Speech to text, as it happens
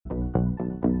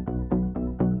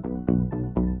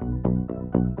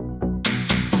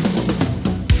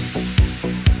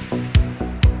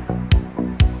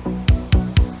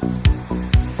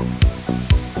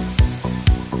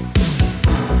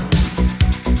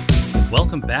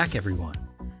Welcome back, everyone.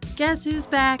 Guess who's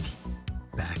back?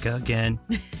 Back again.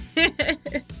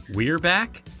 We're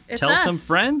back. It's Tell us. some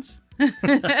friends.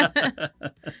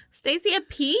 Stacy and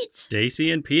Pete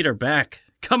Stacy and Pete are back.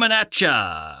 Coming at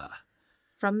ya.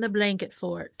 from the Blanket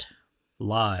Fort,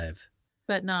 Live,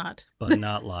 but not. but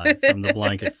not live from the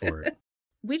Blanket Fort.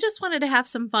 We just wanted to have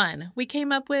some fun. We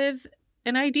came up with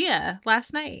an idea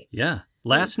last night. Yeah.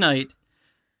 Last night,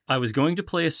 I was going to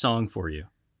play a song for you,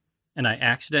 and I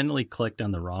accidentally clicked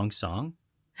on the wrong song.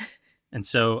 And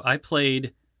so I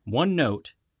played one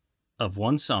note of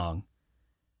one song,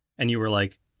 and you were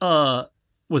like,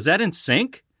 was that in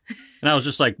sync? And I was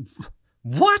just like,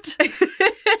 what?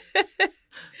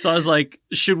 So I was like,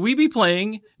 should we be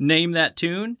playing Name That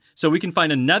Tune so we can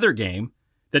find another game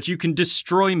that you can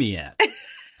destroy me at?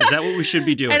 Is that what we should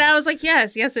be doing? And I was like,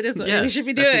 yes, it is what we should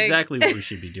be doing. That's exactly what we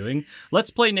should be doing. Let's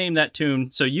play Name That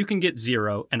Tune so you can get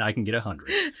 0 and I can get 100.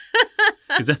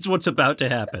 Because that's what's about to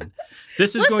happen.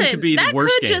 This is going to be the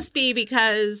worst that game. could just be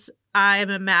because I'm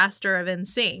a master of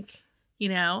NSYNC, you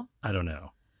know? I don't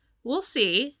know. We'll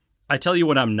see. I tell you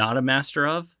what I'm not a master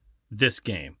of, this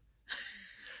game.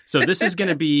 So this is going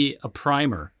to be a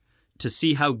primer to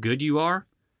see how good you are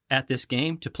at this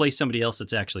game, to play somebody else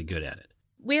that's actually good at it.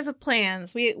 We have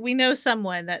plans. We know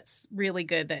someone that's really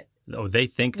good that Oh, they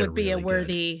think they're would be really a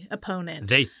worthy opponent.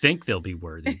 They think they'll be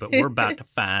worthy, but we're about to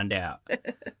find out.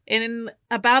 In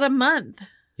about a month,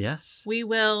 Yes. we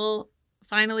will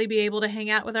finally be able to hang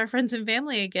out with our friends and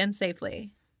family again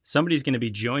safely. Somebody's going to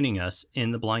be joining us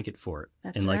in the Blanket Fort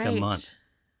That's in like right. a month.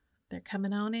 They're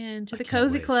coming on in to I the can't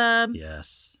Cozy wait. Club.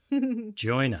 Yes.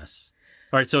 Join us.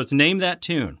 All right, so it's Name That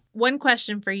Tune. One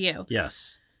question for you.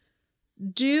 Yes.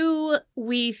 Do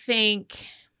we think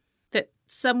that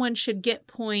someone should get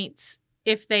points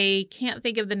if they can't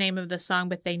think of the name of the song,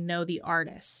 but they know the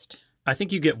artist? I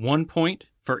think you get 1 point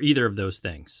for either of those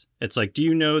things. It's like, do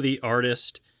you know the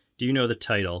artist? Do you know the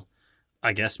title?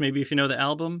 I guess maybe if you know the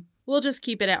album. We'll just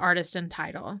keep it at artist and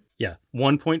title. Yeah.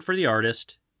 1 point for the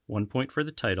artist, 1 point for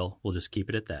the title. We'll just keep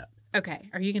it at that. Okay.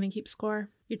 Are you going to keep score?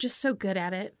 You're just so good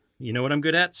at it. You know what I'm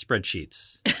good at?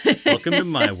 Spreadsheets. Welcome to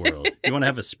my world. You want to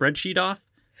have a spreadsheet off?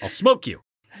 I'll smoke you.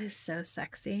 That is so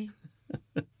sexy.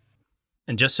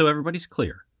 And just so everybody's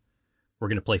clear, we're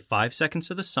going to play 5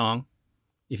 seconds of the song.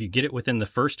 If you get it within the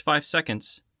first 5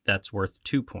 seconds, that's worth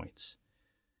 2 points.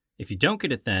 If you don't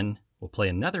get it then, we'll play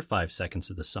another 5 seconds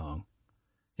of the song.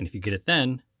 And if you get it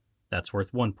then, that's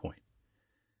worth 1 point.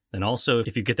 Then also,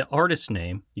 if you get the artist's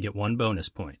name, you get 1 bonus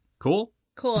point. Cool?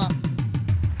 Cool.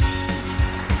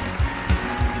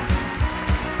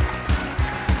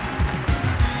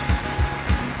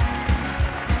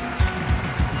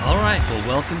 All right, well,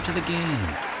 welcome to the game.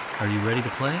 Are you ready to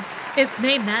play? It's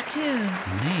Name That Tune.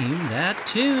 Name That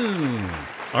Tune.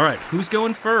 All right, who's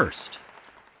going first?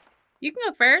 You can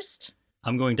go first.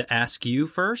 I'm going to ask you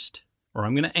first, or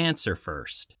I'm going to answer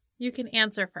first. You can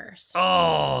answer first. Oh,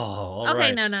 all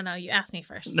okay, right. no. You ask me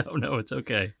first. No, it's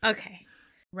okay. Okay.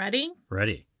 Ready?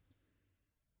 Ready.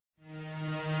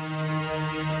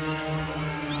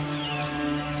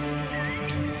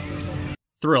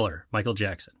 Thriller, Michael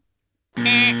Jackson. We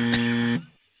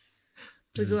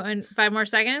go in 5 more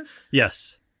seconds?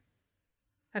 Yes.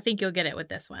 I think you'll get it with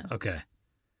this one. Okay.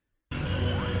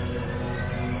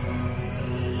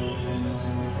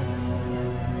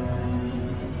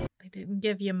 They didn't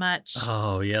give you much.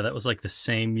 Oh, yeah, that was like the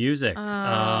same music.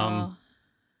 Oh.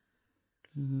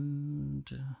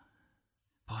 Boy,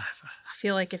 I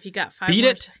feel like if you got 5 Beat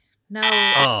more it? No,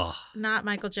 oh, it's not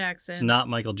Michael Jackson. it's not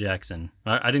Michael Jackson.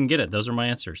 I didn't get it. Those are my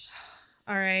answers.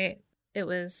 All right. It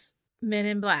was Men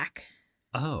in Black.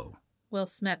 Oh. Will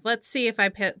Smith. Let's see if I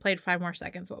played 5 more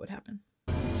seconds, what would happen.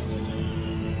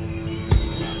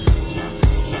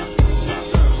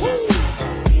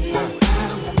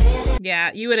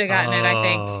 Yeah, you would have gotten it, I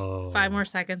think. 5 more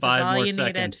seconds is all you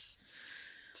needed. It's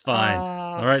fine.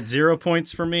 All right, 0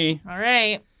 points for me. All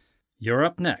right. You're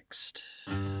up next.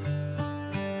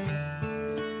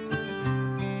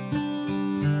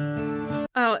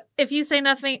 Oh, if you say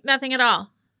nothing at all.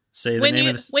 Say the When name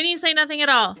you of the... when you say nothing at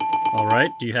all. All right,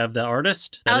 do you have the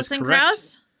artist? That is Alison correct.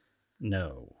 Krauss?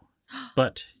 No.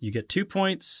 But you get 2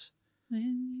 points.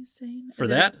 When you say For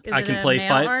that, I can play male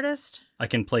 5. artist? I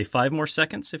can play 5 more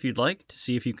seconds if you'd like to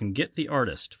see if you can get the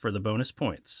artist for the bonus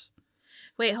points.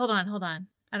 Wait, hold on.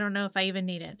 I don't know if I even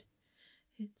need it.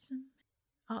 It's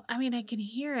oh, I mean, I can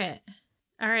hear it.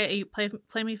 All right, you play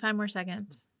me 5 more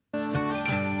seconds.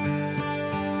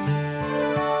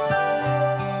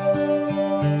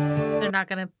 They're not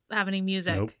going to have any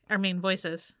music. Nope. I mean,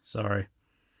 voices. Sorry.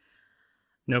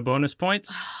 No bonus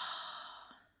points?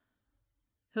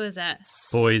 Who is that?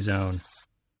 Boyzone.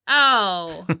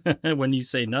 Oh. When you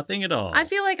say nothing at all. I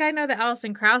feel like I know the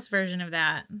Alison Krauss version of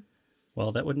that.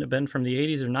 Well, that wouldn't have been from the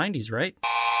 80s or 90s, right?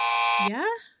 Yeah?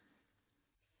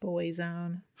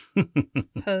 Boyzone.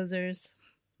 Posers.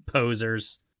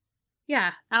 Posers.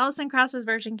 Yeah, Alison Krauss's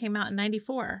version came out in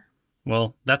 94.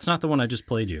 Well, that's not the one I just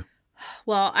played you.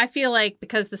 Well, I feel like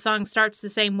because the song starts the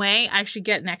same way, I should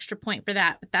get an extra point for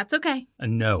that, but that's okay.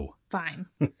 No. Fine.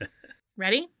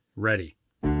 Ready? Ready.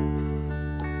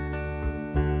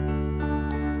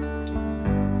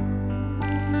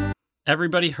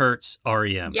 Everybody Hurts,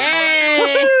 REM.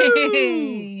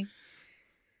 Yay!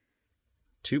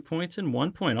 2 points and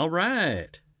 1 point. All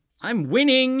right. I'm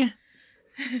winning.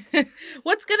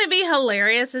 What's going to be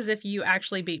hilarious is if you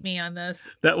actually beat me on this.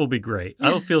 That will be great.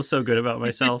 I will feel so good about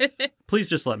myself. Please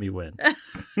just let me win.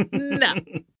 No.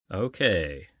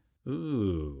 Okay.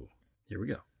 Ooh. Here we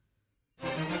go.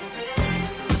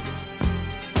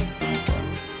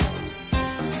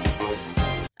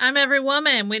 I'm Every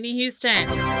Woman, Whitney Houston.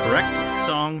 Correct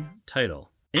song title.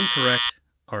 Incorrect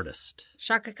artist.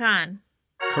 Shaka Khan.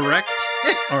 Correct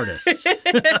artist.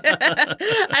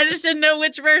 I just didn't know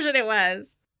which version it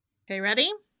was. Okay,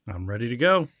 ready? I'm ready to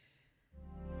go.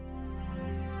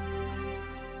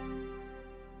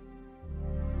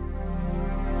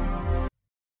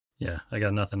 Yeah, I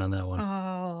got nothing on that one.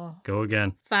 Oh. Go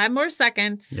again. 5 more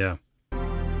seconds. Yeah.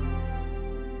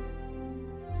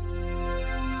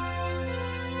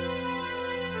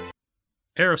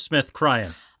 Aerosmith,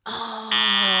 Crying.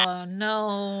 Oh,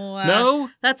 no. No?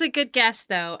 That's a good guess,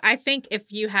 though. I think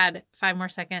if you had 5 more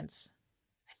seconds,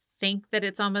 I think that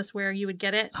it's almost where you would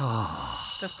get it. Oh.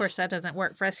 Of course, that doesn't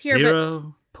work for us here,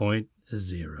 0.0.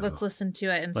 but let's listen to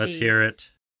it and see. Let's hear it.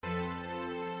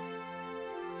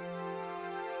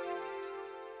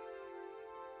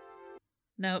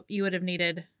 Nope, you would have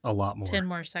needed A lot more. 10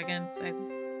 more seconds.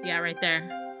 Yeah, right there.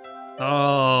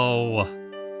 Oh.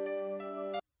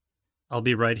 I'll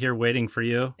be right here waiting for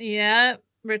you. Yep,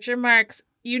 Richard Marx.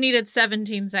 You needed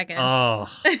 17 seconds. Oh.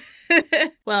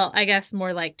 Well, I guess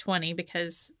more like 20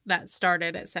 because that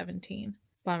started at 17.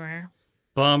 Bummer.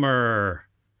 Bummer.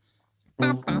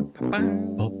 Bum, bum,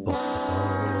 bum, bum.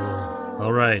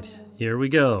 All right, here we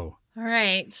go. All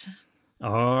right.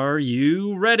 Are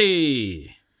you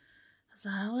ready? As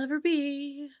I'll ever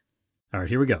be. All right,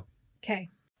 here we go. Okay.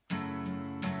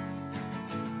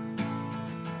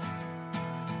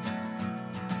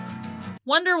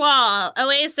 Wonderwall,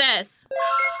 Oasis.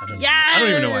 I don't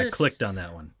even know why I Yes! clicked on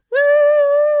that one.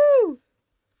 Woo!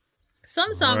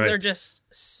 Some songs right. are just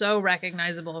so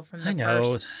recognizable from the I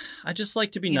know. first. I just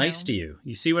like to be you nice know. to you.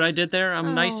 You see what I did there?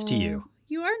 I'm nice to you. Oh,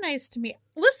 you are nice to me.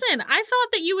 Listen, I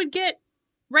thought that you would get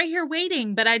right here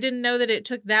waiting, but I didn't know that it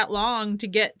took that long to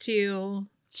get to,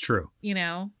 It's true.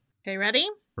 Okay, ready?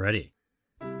 Ready.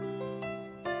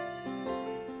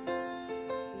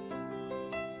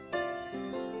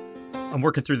 I'm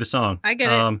working through the song. I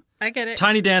get it. I get it.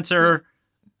 Tiny Dancer,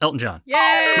 Elton John.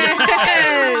 Yes!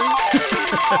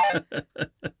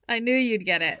 I knew you'd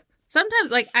get it.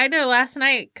 Sometimes, like, I know last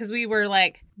night, because we were,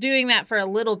 like, doing that for a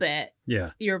little bit,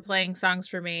 Yeah. you were playing songs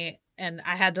for me, and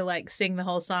I had to, like, sing the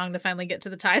whole song to finally get to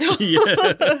the title.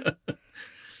 Yeah.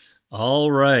 All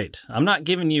right. I'm not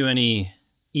giving you any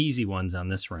easy ones on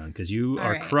this round because you All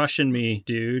are right. crushing me,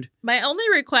 dude. My only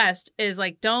request is,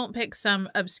 like, don't pick some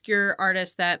obscure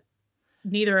artist that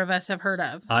neither of us have heard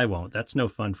of. I won't. That's no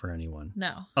fun for anyone.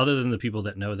 No. Other than the people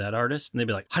that know that artist. And they'd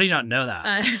be like, how do you not know that?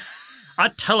 Uh, I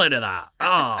tell you that.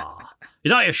 Oh, you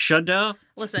know you should do.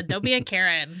 listen, don't be a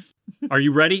Karen. Are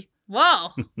you ready?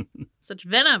 Whoa. Such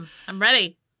venom. I'm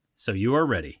ready. So you are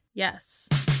ready. Yes.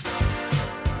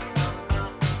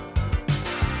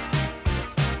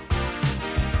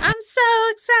 I'm so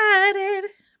excited.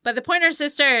 By the Pointer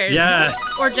Sisters.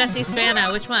 Yes. Or Jesse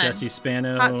Spano. Which one? Jesse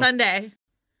Spano. Hot Sunday.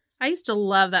 I used to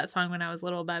love that song when I was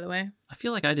little, by the way. I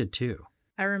feel like I did too.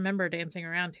 I remember dancing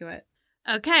around to it.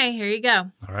 Okay, here you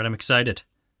go. All right, I'm excited.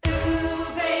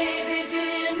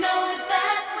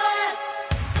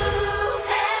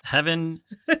 Heaven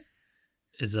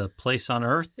is a Place on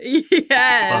Earth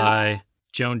Yes. by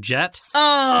Joan Jett.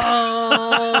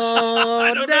 Oh,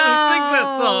 I don't know who sings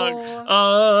that song.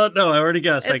 No, I already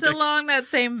guessed. It's along that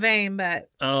same vein, but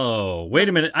Oh, wait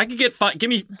a minute. I can get five. Give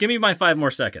me my 5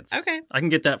 more seconds. okay. I can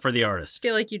get that for the artist. I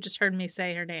feel like you just heard me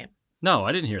say her name. No,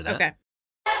 I didn't hear that. Okay.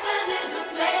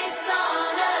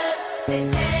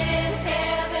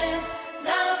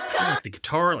 Like the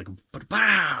guitar, like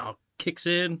wow, kicks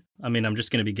in. I mean, I'm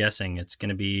just gonna be guessing. It's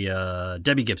gonna be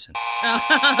Debbie Gibson. No,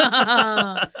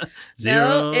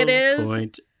 it is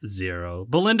 0.0.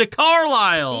 Belinda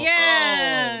Carlisle.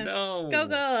 Yeah. Oh no.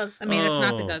 Go-Go's. I mean, it's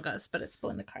not the Oh. Go-Go's, but it's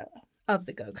Belinda Carlisle of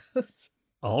the Go-Go's.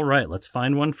 All right, let's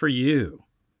find one for you.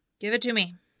 Give it to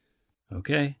me.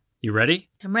 Okay, you ready?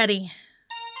 I'm ready.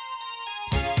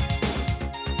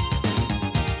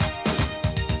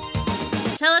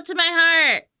 Tell It to My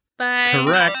Heart by...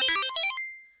 Correct.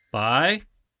 By?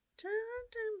 Tell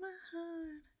It to My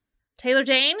Heart. Taylor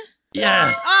Dane?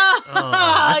 Yes. Oh,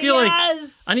 I feel like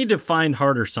yes. I need to find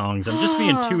harder songs. I'm just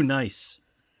being too nice.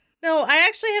 No, I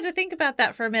actually had to think about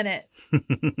that for a minute.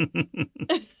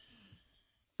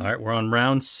 All right, we're on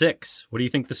round 6. What do you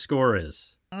think the score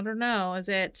is? I don't know. Is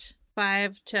it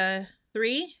 5-3?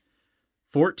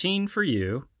 14 for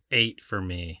you, 8 for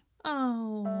me.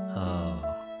 Oh.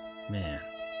 Oh, man.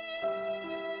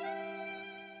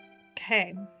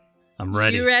 Okay. I'm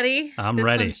ready. You ready? I'm this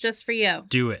ready. This one's just for you.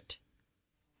 Do it.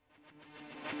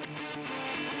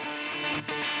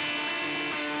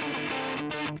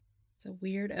 It's a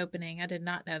weird opening. I did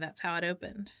not know that's how it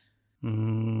opened.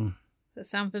 Mm, Does that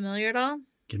sound familiar at all?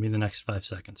 give me the next 5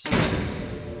 seconds.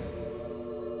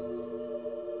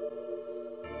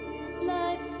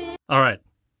 All right.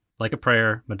 Like a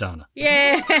Prayer, Madonna.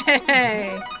 Yay!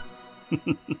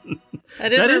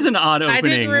 That is an odd opening. I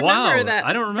didn't remember wow. that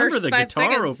I don't remember first the 5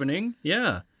 guitar seconds. opening.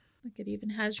 Yeah. Look, it even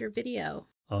has your video.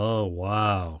 Oh,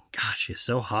 wow. Gosh, she's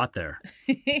so hot there.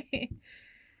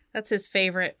 That's his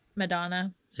favorite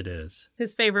Madonna. It is.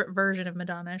 His favorite version of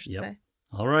Madonna, I should Yep. say.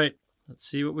 All right. Let's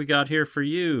see what we got here for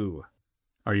you.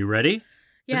 Are you ready?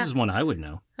 Yeah. This is one I would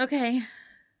know. Okay.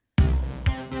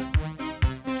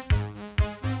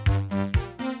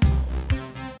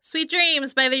 Sweet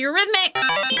Dreams by the Eurythmics.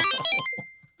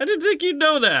 I didn't think you'd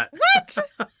know that. What?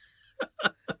 How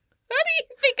do you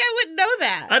think I would know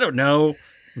that? I don't know.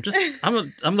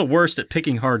 I'm the worst at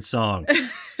picking hard songs.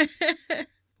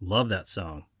 Love that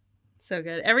song. So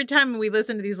good. Every time we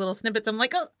listen to these little snippets, I'm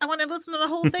like, oh, I want to listen to the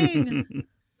whole thing.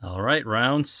 All right,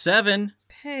 round 7.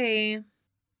 Okay.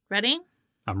 Ready?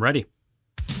 I'm ready.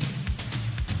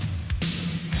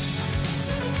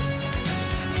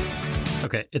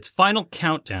 Okay, it's Final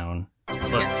Countdown, but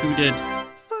Yes. who did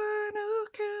Final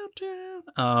Countdown?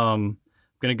 I'm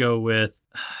gonna go with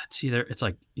it's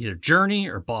either Journey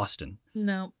or Boston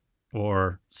Nope.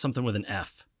 or something with an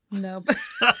F. Nope.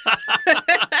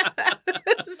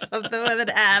 Something with an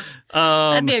F.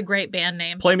 That'd be a great band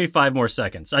name. Play me 5 more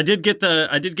seconds. I did get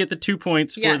the 2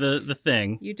 points for Yes. the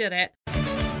thing. You did it.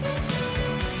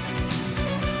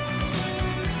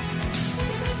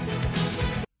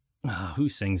 Who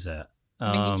sings that?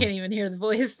 I mean, you can't even hear the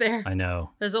voice there. I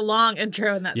know. There's a long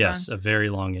intro in that Yes, song. a very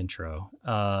long intro.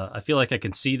 I feel like I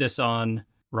can see this on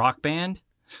Rock Band.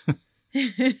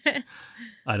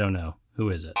 I don't know. Who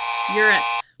is it? Europe.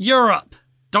 Europe.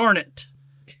 Darn it.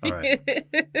 All right.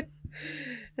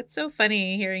 It's so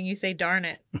funny hearing you say darn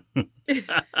it.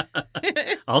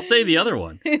 I'll say the other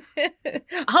one.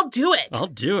 I'll do it. I'll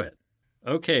do it.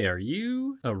 Okay, are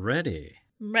you ready?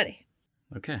 I'm ready.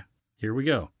 Okay, here we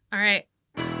go. All right.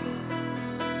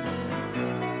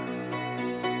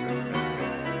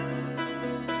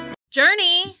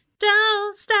 Journey.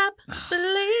 Don't stop believing.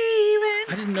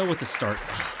 I didn't know what to start.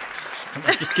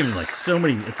 I'm just giving like so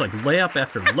many. It's like layup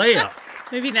after layup.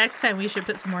 Maybe next time we should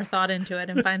put some more thought into it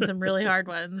and find some really hard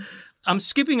ones. I'm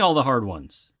skipping all the hard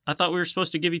ones. I thought we were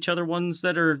supposed to give each other ones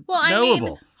that are Well, I knowable.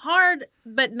 mean, hard,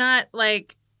 but not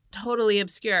like totally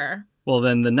obscure. Well,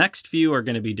 then the next few are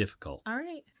going to be difficult. All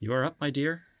right. You are up, my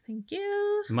dear. Thank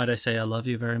you. Might I say I love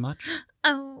you very much?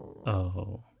 Oh,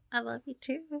 Oh. I love you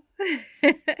too.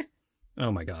 Oh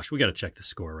my gosh, we got to check the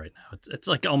score right now. It's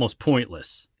like almost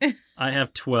pointless. I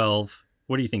have 12.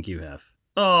 What do you think you have?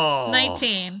 Oh.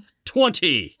 19.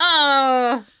 20.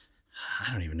 Oh.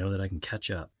 I don't even know that I can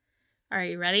catch up. Are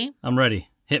you ready? I'm ready.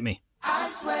 Hit me. I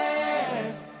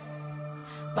swear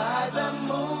by the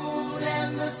moon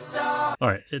and the stars. All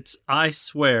right, it's I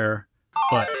Swear,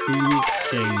 but who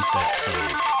sings that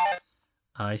song?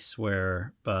 I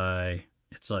Swear by,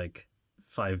 it's like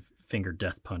Five Finger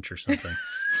Death Punch or something.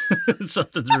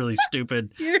 Something's really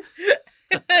stupid.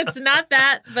 It's not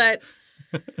that, but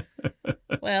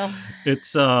well,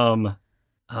 It's I'm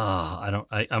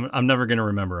never gonna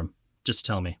remember them. Just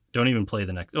tell me. Don't even play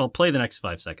the next. Well, play the next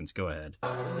 5 seconds. Go ahead.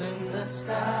 In the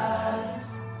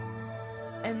skies,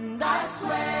 and I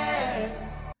swear.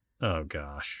 Oh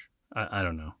gosh, I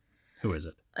don't know. Who is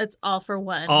it? it's All for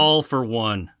One. All for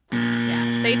One.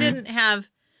 Yeah, they didn't have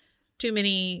too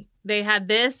many. They had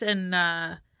this and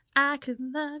I Could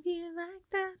Love You Like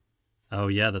That, Oh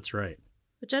yeah, that's right.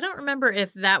 which I don't remember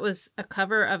if that was a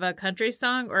cover of a country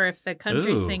song or if the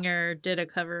country Ooh. singer did a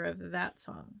cover of that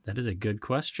song. That is a good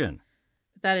question.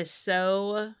 That is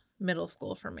so middle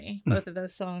school for me, both of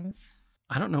those songs.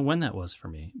 I don't know when that was for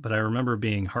me, but I remember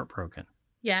being heartbroken.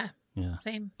 Yeah, Yeah,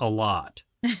 same. a lot.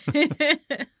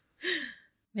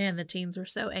 Man, the teens were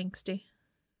so angsty.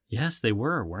 Yes, they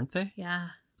were, weren't they? Yeah,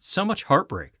 So much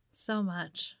heartbreak. so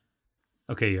much.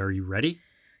 Okay, are you ready?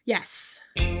 Yes.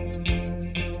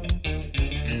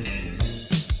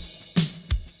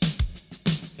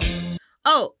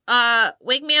 Oh,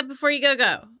 Wake Me Up Before You Go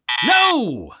Go.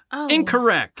 No! Oh.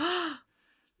 Incorrect.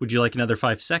 Would you like another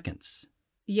 5 seconds?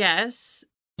 Yes.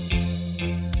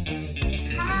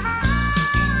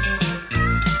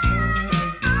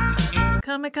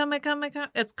 Come.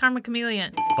 It's Karma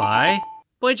Chameleon. By?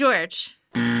 Boy George.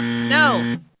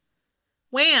 No.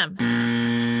 Wham.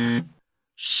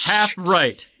 Half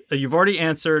right. You've already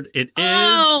answered. It is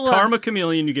Oh. Karma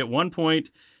Chameleon. You get 1 point,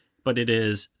 but it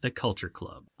is the Culture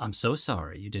Club. I'm so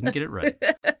sorry. You didn't get it right.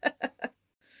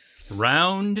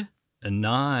 Round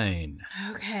 9.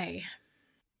 Okay.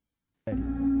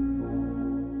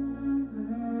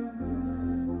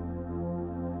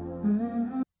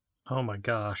 Oh my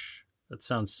gosh. That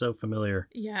sounds so familiar.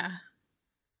 Yeah.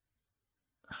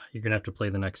 You're going to have to play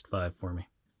the next 5 for me.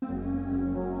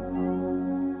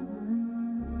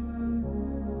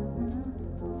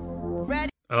 Ready?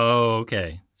 Oh,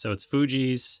 okay. So it's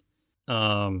Fuji's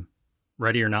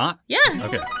Ready or Not? Yeah.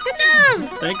 Okay. Good job.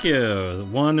 Thank you.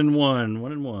 1 and 1.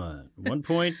 1 and 1. 1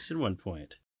 point and 1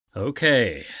 point.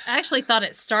 Okay. I actually thought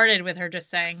it started with her just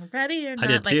saying ready or not.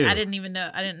 did like too. I didn't even know.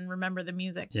 I didn't remember the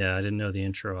music. Yeah, I didn't know the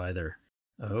intro either.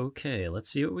 Okay, let's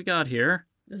see what we got here.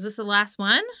 Is this the last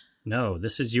one? No,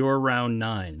 this is your round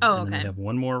 9. Oh, And then okay. we have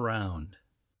one more round.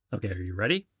 Okay, are you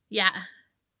ready? Yeah.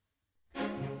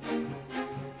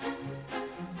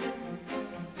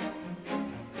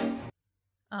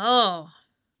 Oh.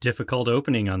 Difficult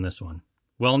opening on this one.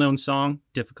 Well-known song,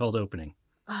 difficult opening.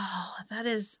 Oh, that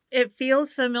is. It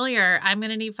feels familiar. I'm going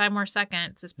to need 5 more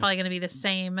seconds. It's probably going to be the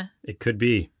same It could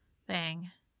be. thing.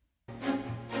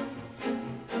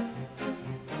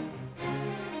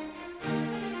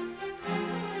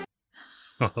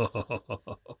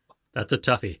 That's a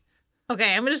toughie.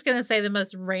 Okay, I'm just going to say the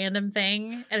most random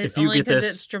thing, and it's If you only get because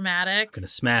this- it's dramatic. Gonna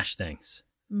smash things.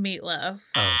 Meatloaf.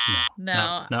 Oh, no.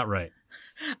 No. Not right.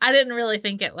 I didn't really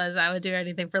think it was I Would Do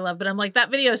Anything for Love, but I'm like, that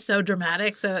video is so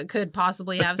dramatic, so it could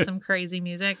possibly have some crazy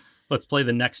music. Let's play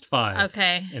the next 5.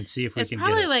 Okay. And see if we It's can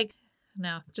probably get it. like,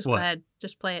 no, just What? go ahead.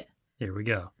 Just play it. Here we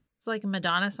go. It's like a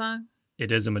Madonna song.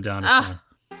 It is a Madonna Ah.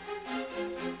 song.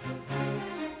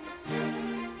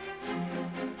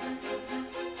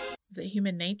 Is it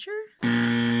Human Nature?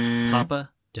 Papa,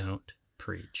 don't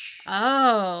preach.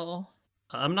 Oh.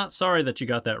 I'm not sorry that you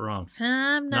got that wrong.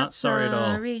 I'm not, Not sorry at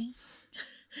all.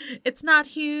 It's not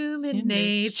human Human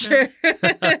nature.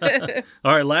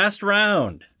 All right, last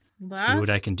round. See what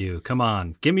I Last can do. Come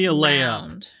on. Give me a layup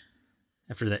round.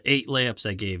 after the 8 layups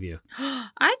I gave you.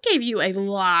 I gave you a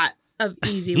lot of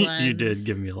easy ones. You did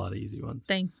give me a lot of easy ones.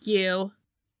 Thank you.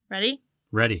 Ready?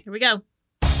 Ready. Here we go.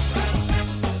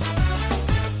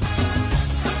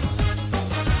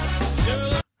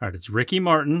 All right, it's Ricky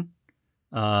Martin.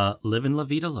 Livin' La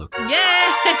Vida Loca. Yay!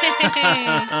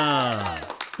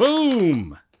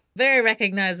 Boom. Very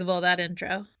recognizable, that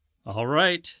intro. All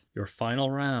right, your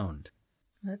final round.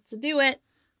 Let's do it.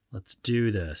 Let's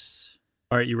do this.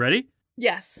 All right, you ready?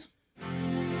 Yes.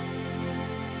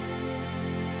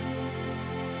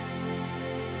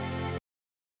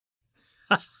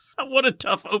 What a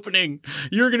tough opening.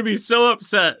 You're going to be so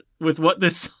upset with what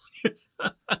this song is.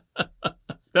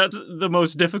 That's the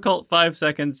most difficult 5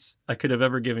 seconds I could have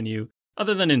ever given you,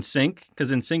 other than In Sync, because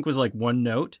In Sync was like one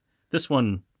note. This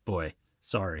one, boy,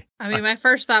 sorry. I mean, my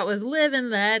first thought was live and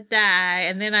let die.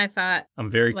 And then I thought, I'm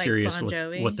very Like curious Bon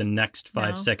Jovi? what the next 5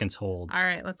 No. seconds hold. all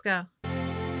right, let's go.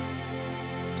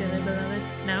 Dearly beloved?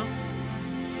 No?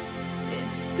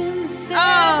 It's been 7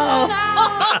 Oh!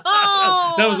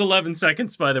 hours. That was 11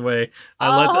 seconds, by the way.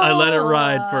 I let it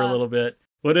ride for a little bit.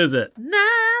 What is it?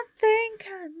 Nothing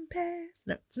compares.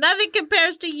 No, it's nothing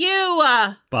compares to you.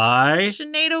 By?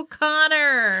 Sinead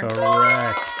O'Connor.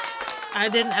 Correct.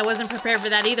 I wasn't prepared for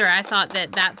that either. I thought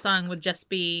that song would just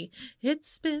be,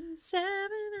 it's been 7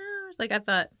 hours. Like I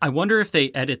thought, I wonder if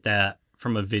they edit that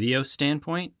from a video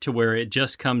standpoint to where it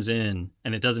just comes in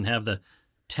and it doesn't have the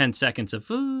 10 seconds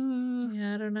of, ooh.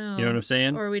 yeah, I don't know. You know what I'm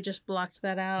saying? Or we just blocked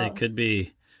that out. It could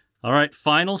be. All right,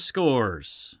 final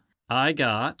scores. I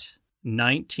got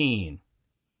 19.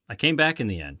 I came back in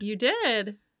the end. You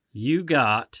did. You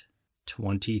got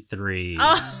 23.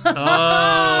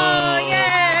 Oh,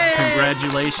 yay!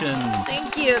 Congratulations.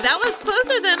 Thank you. That was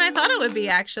closer than I thought it would be,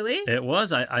 actually. It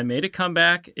was. I made a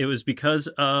comeback. It was because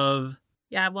of,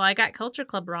 Yeah, well, I got Culture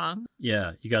Club wrong.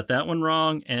 yeah, you got that one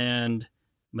wrong and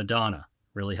Madonna.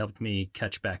 really helped me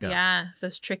catch back up. Yeah,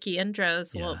 those tricky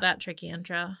intros. Yeah. Well, that tricky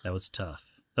intro. That was tough.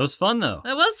 That was fun, though.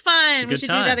 It was fun. It's a We good should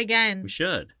time. do that again. We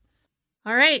should.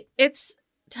 All right, it's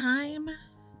time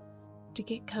to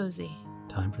get cozy.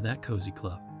 Time for that cozy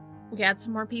club. We had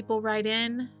some more people write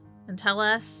in and tell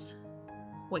us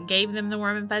what gave them the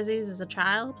warm and fuzzies as a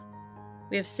child.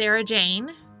 We have Sarah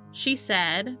Jane. She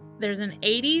said there's an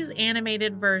 80s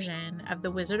animated version of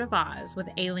The Wizard of Oz with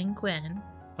Aileen Quinn,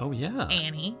 Oh, yeah.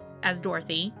 Annie, as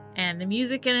Dorothy. And the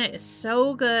music in it is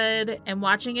so good. And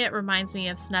watching it reminds me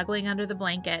of snuggling under the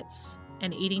blankets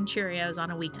and eating Cheerios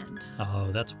on a weekend.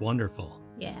 Oh, that's wonderful.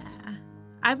 Yeah.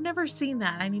 I've never seen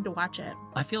that. I need to watch it.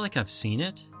 I feel like I've seen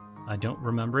it. I don't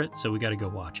remember it, so we got to go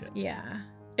watch it. Yeah.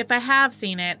 If I have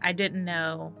seen it, I didn't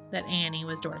know that Annie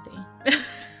was Dorothy.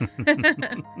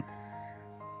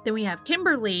 Then we have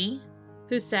Kimberly,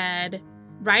 who said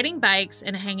riding bikes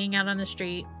and hanging out on the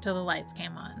street till the lights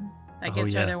came on. That Oh,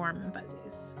 gives yeah. her their warm and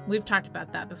fuzzies. We've talked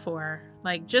about that before.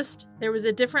 Like, just there was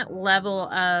a different level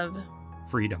of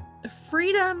Freedom.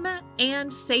 freedom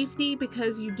and safety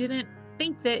because you didn't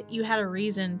think that you had a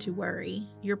reason to worry.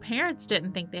 Your parents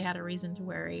didn't think they had a reason to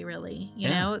worry, really. You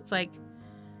Yeah. know, it's like,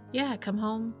 yeah, come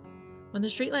home when the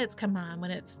streetlights come on,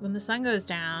 when the sun goes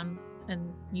down,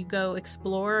 and you go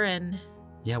explore. And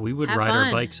Yeah, we would Have ride our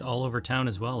fun. bikes all over town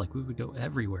as well. Like, we would go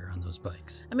everywhere on those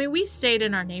bikes. I mean, we stayed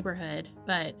in our neighborhood,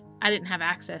 but I didn't have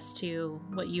access to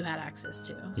what you had access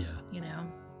to. Yeah. You know,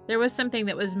 there was something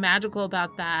that was magical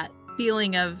about that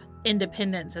feeling of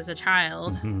independence as a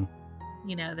child. Mhm.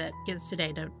 You know, that kids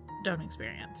today don't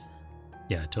experience.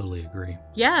 Yeah, I totally agree.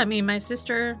 Yeah, I mean, my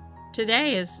sister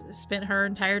today has spent her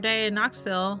entire day in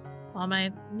Knoxville while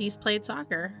my niece played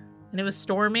soccer. And it was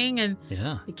storming, and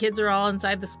Yeah. the kids are all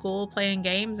inside the school playing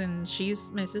games, and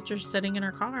my sister's sitting in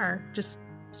her car just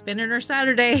spending her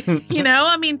Saturday. You know,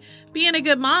 I mean, being a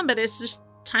good mom, but it's just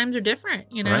times are different,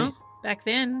 you know? Right. Back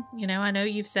then, you know, I know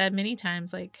you've said many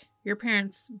times, like, your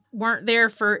parents weren't there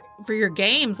for your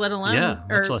games, let alone... Yeah,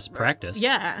 much less practice.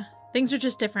 Yeah, things are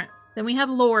just different. Then we had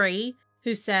Lori,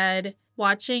 who said,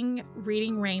 watching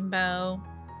Reading Rainbow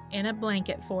in a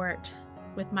blanket fort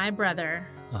with my brother,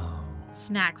 Oh,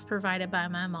 snacks provided by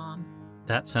my mom.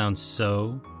 that sounds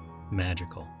so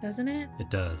magical. Doesn't it? It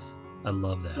does. I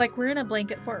love that. Like, we're in a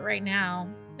blanket fort right now.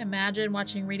 Imagine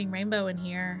watching Reading Rainbow in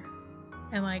here,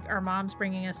 and like our mom's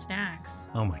bringing us snacks.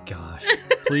 Oh my gosh.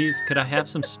 Please, could I have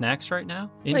some snacks right now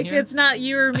in Like, here? it's not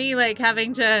you or me like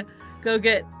having to go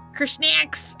get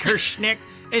snacks.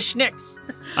 Schnicks.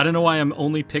 I don't know why I'm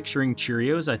only picturing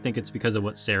Cheerios. I think it's because of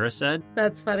what Sarah said.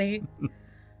 That's funny.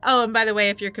 Oh, and by the way,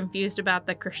 if you're confused about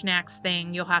the Krishnacks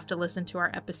thing, you'll have to listen to our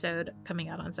episode coming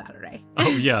out on Saturday. Oh,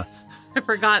 yeah. I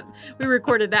forgot we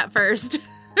recorded that first.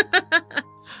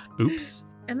 Oops.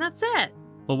 And that's it.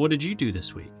 Well, what did you do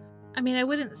this week? I mean, I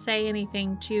wouldn't say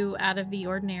anything too out of the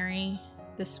ordinary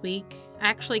this week. I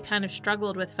actually kind of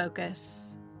struggled with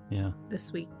focus Yeah.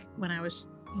 this week when I was,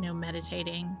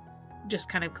 meditating, just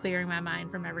kind of clearing my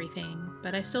mind from everything.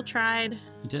 But I still tried.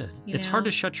 You did. You It's hard know,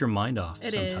 to shut your mind off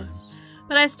it sometimes. is.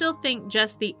 But I still think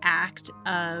just the act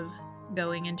of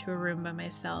going into a room by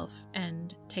myself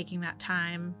and taking that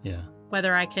time, Yeah.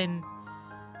 whether I can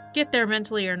get there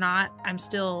mentally or not, I'm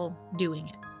still doing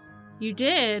it. You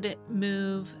did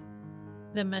move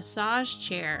the massage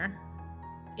chair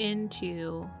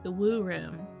into the woo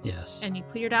room, Yes. and you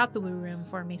cleared out the woo room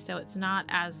for me, so it's not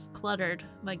as cluttered.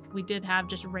 Like, we did have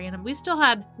just random, we still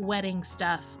had wedding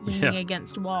stuff leaning Yeah.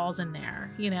 against walls in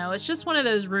there. It's just one of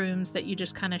those rooms that you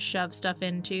just kind of shove stuff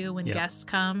into when Yep. guests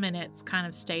come, and it's kind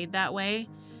of stayed that way.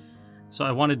 So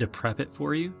I wanted to prep it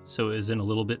for you so it was in a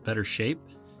little bit better shape.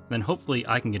 Then hopefully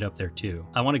I can get up there too.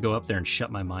 I want to go up there and shut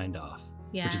my mind off,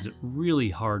 Yeah. which is really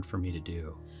hard for me to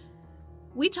do.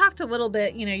 We talked a little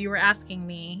bit, you were asking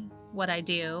me what I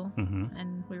do, Hmm.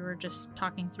 and we were just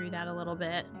talking through that a little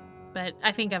bit. But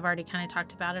I think I've already kind of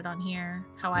talked about it on here,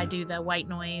 how I Yeah. do the white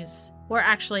noise. Or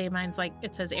actually, mine's like,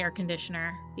 it says air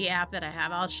conditioner, the app that I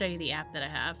have. I'll show you the app that I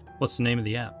have. What's the name of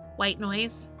the app? White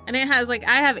noise. And it has I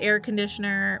have air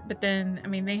conditioner, but then,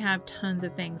 they have tons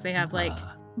of things. They have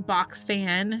Ah. box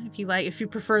fan, if you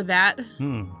prefer that,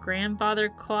 grandfather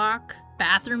clock,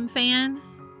 bathroom fan,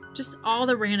 just all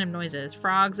the random noises,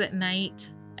 frogs at night,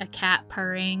 a cat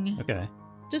purring, Okay.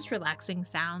 just relaxing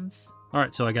sounds. All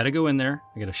right. So I got to go in there.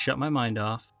 I got to shut my mind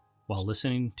off while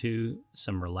listening to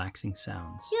some relaxing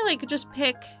sounds. Yeah, just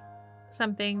pick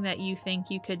something that you think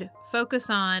you could focus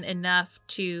on enough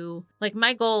to,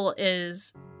 my goal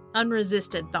is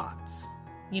unresisted thoughts.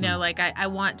 I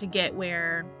want to get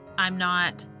where I'm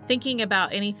not thinking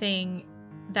about anything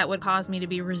that would cause me to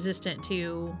be resistant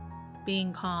to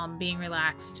being calm, being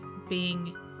relaxed,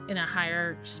 being in a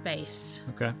higher space.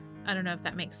 Okay. I don't know if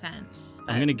that makes sense.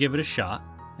 I'm going to give it a shot,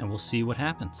 and we'll see what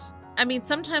happens. I mean,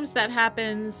 sometimes that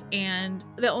happens, and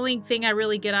the only thing I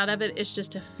really get out of it is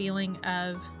just a feeling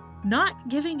of not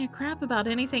giving a crap about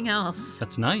anything else.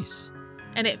 That's nice.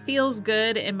 And it feels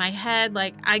good in my head.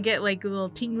 Like, I get like little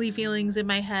tingly feelings in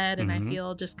my head, and I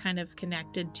feel just kind of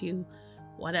connected to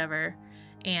whatever.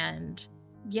 And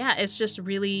yeah, it's just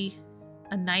really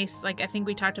a nice, like, I think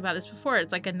we talked about this before.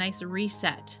 It's like a nice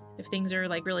reset if things are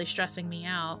like really stressing me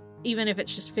out, even if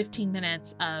it's just 15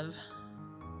 minutes of,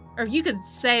 or you could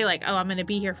say like, oh, I'm going to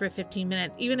be here for 15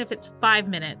 minutes, even if it's 5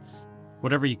 minutes.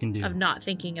 Whatever you can do. Of not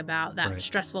thinking about that Right.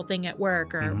 stressful thing at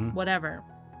work or whatever.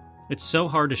 It's so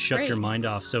hard to shut Great. your mind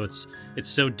off. So it's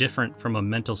so different from a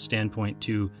mental standpoint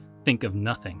to think of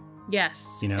nothing.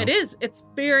 Yes, You know, it is. It's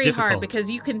very it's hard difficult.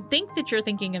 because you can think that you're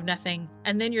thinking of nothing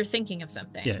and then you're thinking of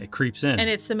something. Yeah, it creeps in. And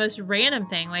it's the most random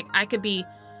thing. Like, I could be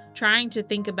trying to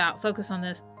focus on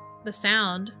the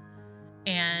sound,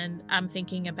 and I'm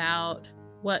thinking about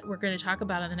what we're going to talk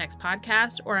about on the next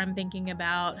podcast, or I'm thinking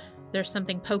about there's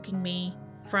something poking me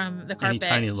from the carpet.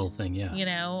 Any tiny little thing, yeah. You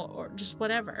know, or just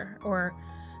whatever. Or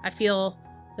I feel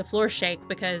the floor shake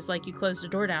because like you closed a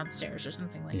door downstairs or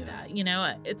something like that. You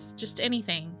know, it's just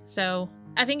anything. So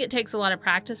I think it takes a lot of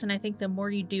practice, and I think the more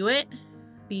you do it,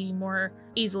 the more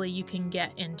easily you can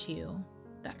get into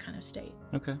that kind of state.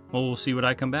 Okay. Well, we'll see what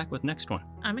I come back with next one.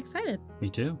 I'm excited. Me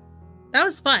too. That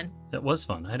was fun. That was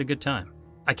fun. I had a good time.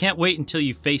 I can't wait until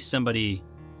you face somebody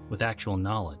with actual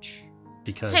knowledge,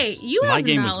 because Hey, you my have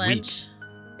game knowledge. was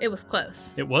It was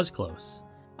close. weak. It was close.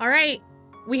 All right.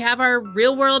 We have our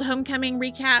real world homecoming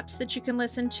recaps that you can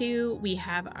listen to. We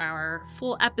have our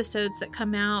full episodes that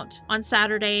come out on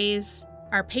Saturdays.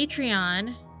 Our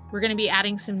Patreon, we're going to be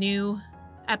adding some new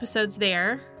episodes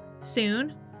there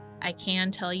soon. I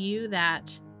can tell you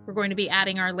that we're going to be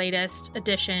adding our latest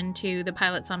addition to the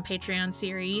Pilots on Patreon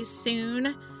series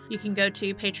soon. You can go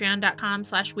to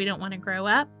patreon.com/we don't want to grow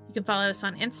up. You can follow us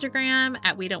on Instagram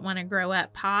at we don't want to grow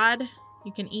up pod.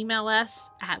 You can email us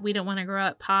at we don't want to grow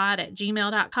up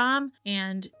pod@gmail.com,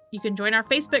 and you can join our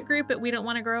Facebook group at we don't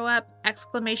want to grow up !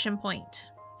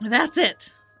 That's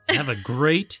it. Have a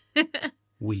great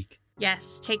week.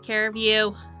 Yes, take care of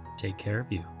you. Take care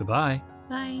of you. Goodbye.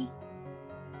 Bye.